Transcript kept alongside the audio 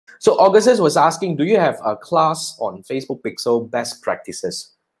So Augustus was asking, do you have a class on Facebook Pixel best practices?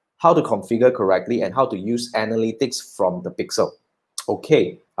 How to configure correctly and how to use analytics from the Pixel.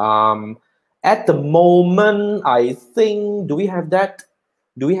 Okay. At the moment, I think, do we have that?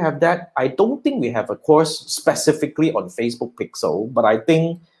 Do we have that? I don't think we have a course specifically on Facebook Pixel, but I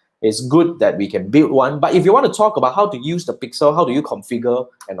think it's good that we can build one. But if you want to talk about how to use the Pixel, how do you configure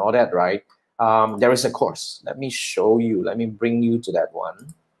and all that, right? There is a course. Let me show you. Let me bring you to that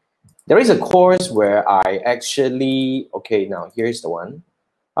one. There is a course where I actually, okay, now here's the one.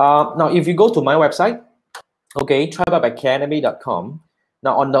 Now, if you go to my website, okay, TribeUpAcademy.com.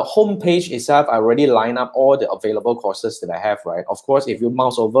 Now, on the home page itself, I already line up all the available courses that I have, right? Of course, if you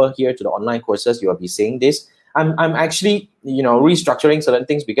mouse over here to the online courses, you will be seeing this. I'm actually, restructuring certain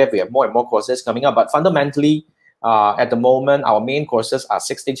things because we have more and more courses coming up. But fundamentally, at the moment, our main courses are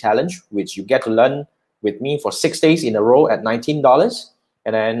 6-day challenge, which you get to learn with me for 6 days in a row at $19.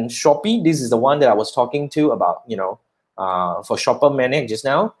 And then Shopee, this is the one that I was talking to about, for Shopper Maniac just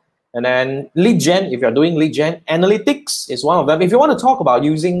now. And then lead gen, if you're doing lead gen, analytics is one of them. If you want to talk about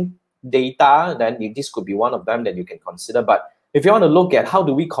using data, then this could be one of them that you can consider. But if you want to look at how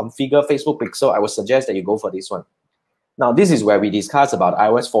do we configure Facebook Pixel, I would suggest that you go for this one. Now, this is where we discuss about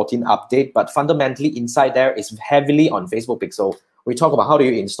iOS 14 update, but fundamentally inside there is heavily on Facebook Pixel. We talk about how do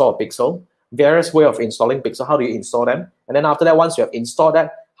you install Pixel, various way of installing Pixel, how do you install them? And then after that, once you have installed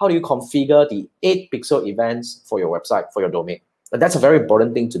that, how do you configure the 8 Pixel events for your website, for your domain? But that's a very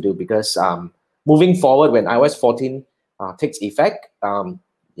important thing to do because moving forward, when iOS 14 takes effect,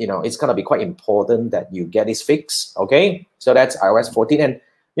 it's going to be quite important that you get this fixed, okay? So that's iOS 14. And,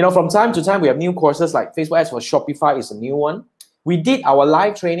 from time to time, we have new courses like Facebook Ads for Shopify is a new one. We did our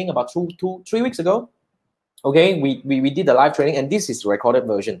live training about 3 weeks ago, okay? We did the live training, and this is the recorded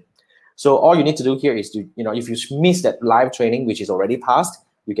version. So all you need to do here is to, if you miss that live training, which is already passed,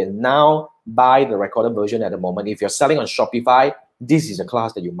 you can now buy the recorded version at the moment. If you're selling on Shopify, this is a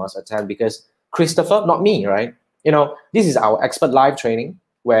class that you must attend because Christopher, not me, right? This is our expert live training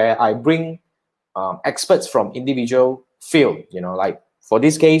where I bring experts from individual field. Like for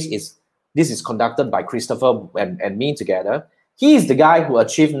this case, this is conducted by Christopher and me together. He is the guy who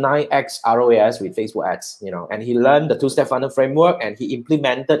achieved 9x ROAS with Facebook ads, and he learned the two-step funnel framework and he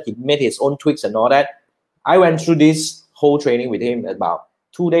implemented, he made his own tweaks and all that. I went through this whole training with him about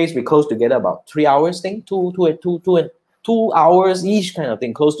 2 days. We closed together about 3 hours thing, 2 hours each kind of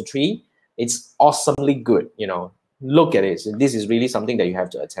thing, close to 3. It's awesomely good, Look at it. So this is really something that you have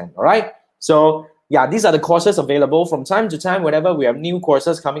to attend, all right? So yeah, these are the courses available from time to time. Whenever we have new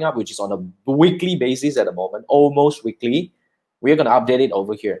courses coming up, which is on a weekly basis at the moment, almost weekly, we're going to update it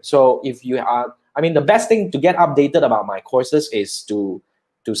over here. So if you are, the best thing to get updated about my courses is to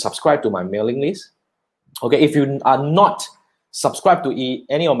subscribe to my mailing list. Okay, if you are not subscribed to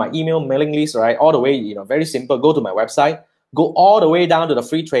any of my email mailing list, right, all the way, very simple, go to my website, go all the way down to the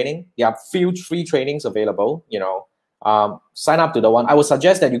free training. There are few free trainings available, sign up to the one. I would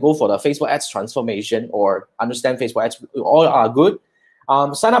suggest that you go for the Facebook ads transformation or understand Facebook ads. All are good.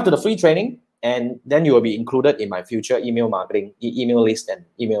 Sign up to the free training, and then you will be included in my future email marketing, email list, and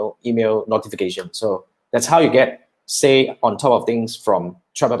email notification. So that's how you get say on top of things from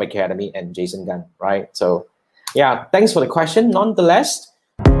TribeUp Academy and Jason Gunn, right? So yeah, thanks for the question. Nonetheless,